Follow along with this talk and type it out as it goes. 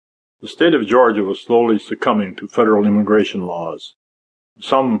The state of Georgia was slowly succumbing to federal immigration laws,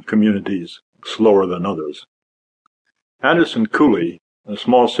 some communities slower than others. Anderson Coulee, a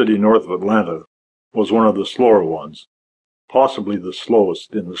small city north of Atlanta, was one of the slower ones, possibly the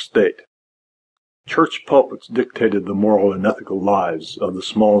slowest in the state. Church pulpits dictated the moral and ethical lives of the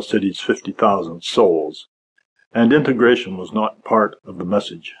small city's 50,000 souls, and integration was not part of the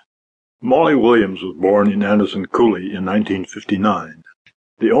message. Molly Williams was born in Anderson Coulee in 1959,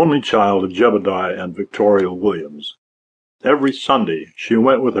 the only child of Jebediah and Victoria Williams. Every Sunday she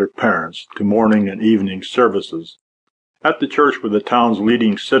went with her parents to morning and evening services at the church where the town's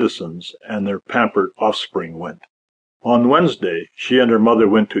leading citizens and their pampered offspring went. On Wednesday, she and her mother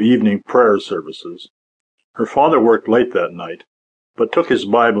went to evening prayer services. Her father worked late that night, but took his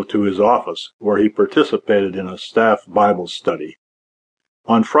Bible to his office, where he participated in a staff Bible study.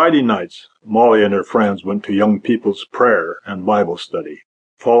 On Friday nights, Molly and her friends went to young people's prayer and Bible study,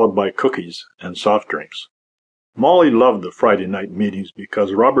 followed by cookies and soft drinks. Molly loved the Friday night meetings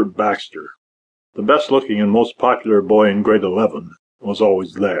because Robert Baxter, the best-looking and most popular boy in grade 11, was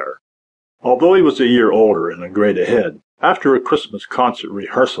always there. Although he was a year older and a grade ahead, after a Christmas concert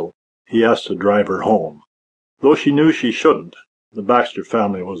rehearsal, he asked to drive her home. Though she knew she shouldn't, the Baxter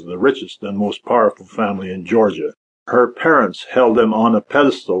family was the richest and most powerful family in Georgia. Her parents held them on a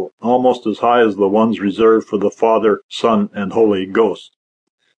pedestal almost as high as the ones reserved for the Father, Son, and Holy Ghost.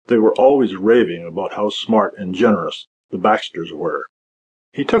 They were always raving about how smart and generous the Baxters were.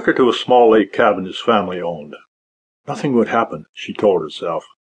 He took her to a small lake cabin his family owned. Nothing would happen, she told herself.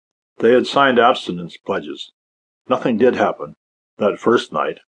 They had signed abstinence pledges. Nothing did happen that first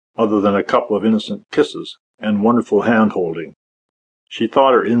night, other than a couple of innocent kisses and wonderful hand-holding. She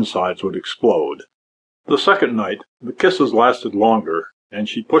thought her insides would explode. The second night, the kisses lasted longer, and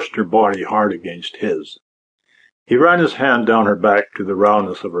she pushed her body hard against his. He ran his hand down her back to the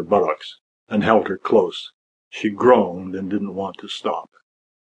roundness of her buttocks, and held her close. She groaned and didn't want to stop.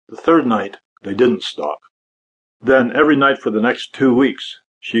 The third night, they didn't stop. Then, every night for the next 2 weeks,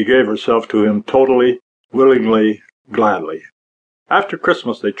 she gave herself to him totally, willingly, gladly. After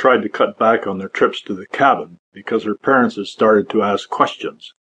Christmas, they tried to cut back on their trips to the cabin because her parents had started to ask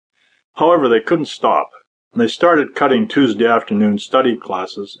questions. However, they couldn't stop. They started cutting Tuesday afternoon study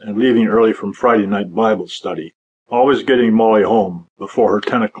classes and leaving early from Friday night Bible study, always getting Molly home before her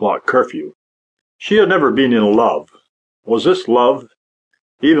 10 o'clock curfew. She had never been in love. Was this love,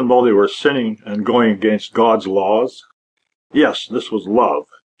 even though they were sinning and going against God's laws? Yes, this was love.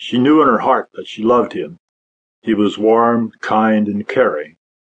 She knew in her heart that she loved him. He was warm, kind, and caring.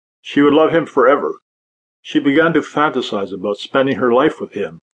 She would love him forever. She began to fantasize about spending her life with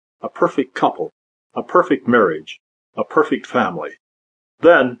him, a perfect couple, a perfect marriage, a perfect family.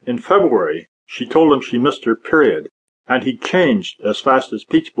 Then, in February, she told him she missed her period, and he changed as fast as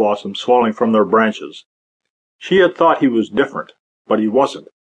peach blossoms falling from their branches. She had thought he was different, but he wasn't.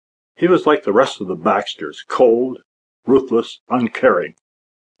 He was like the rest of the Baxters, cold, ruthless, uncaring.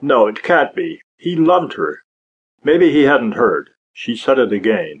 No, it can't be. He loved her. Maybe he hadn't heard. She said it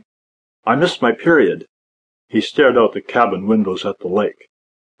again. I missed my period. He stared out the cabin windows at the lake.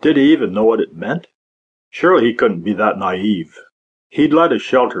 Did he even know what it meant? Surely he couldn't be that naive. He'd led a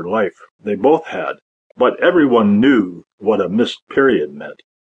sheltered life. They both had. But everyone knew what a missed period meant.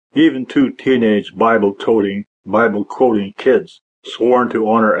 Even 2 teenage Bible-toting, Bible-quoting kids sworn to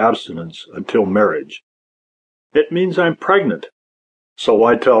honor abstinence until marriage. It means I'm pregnant. So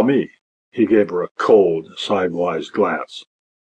why tell me? He gave her a cold, sidewise glance.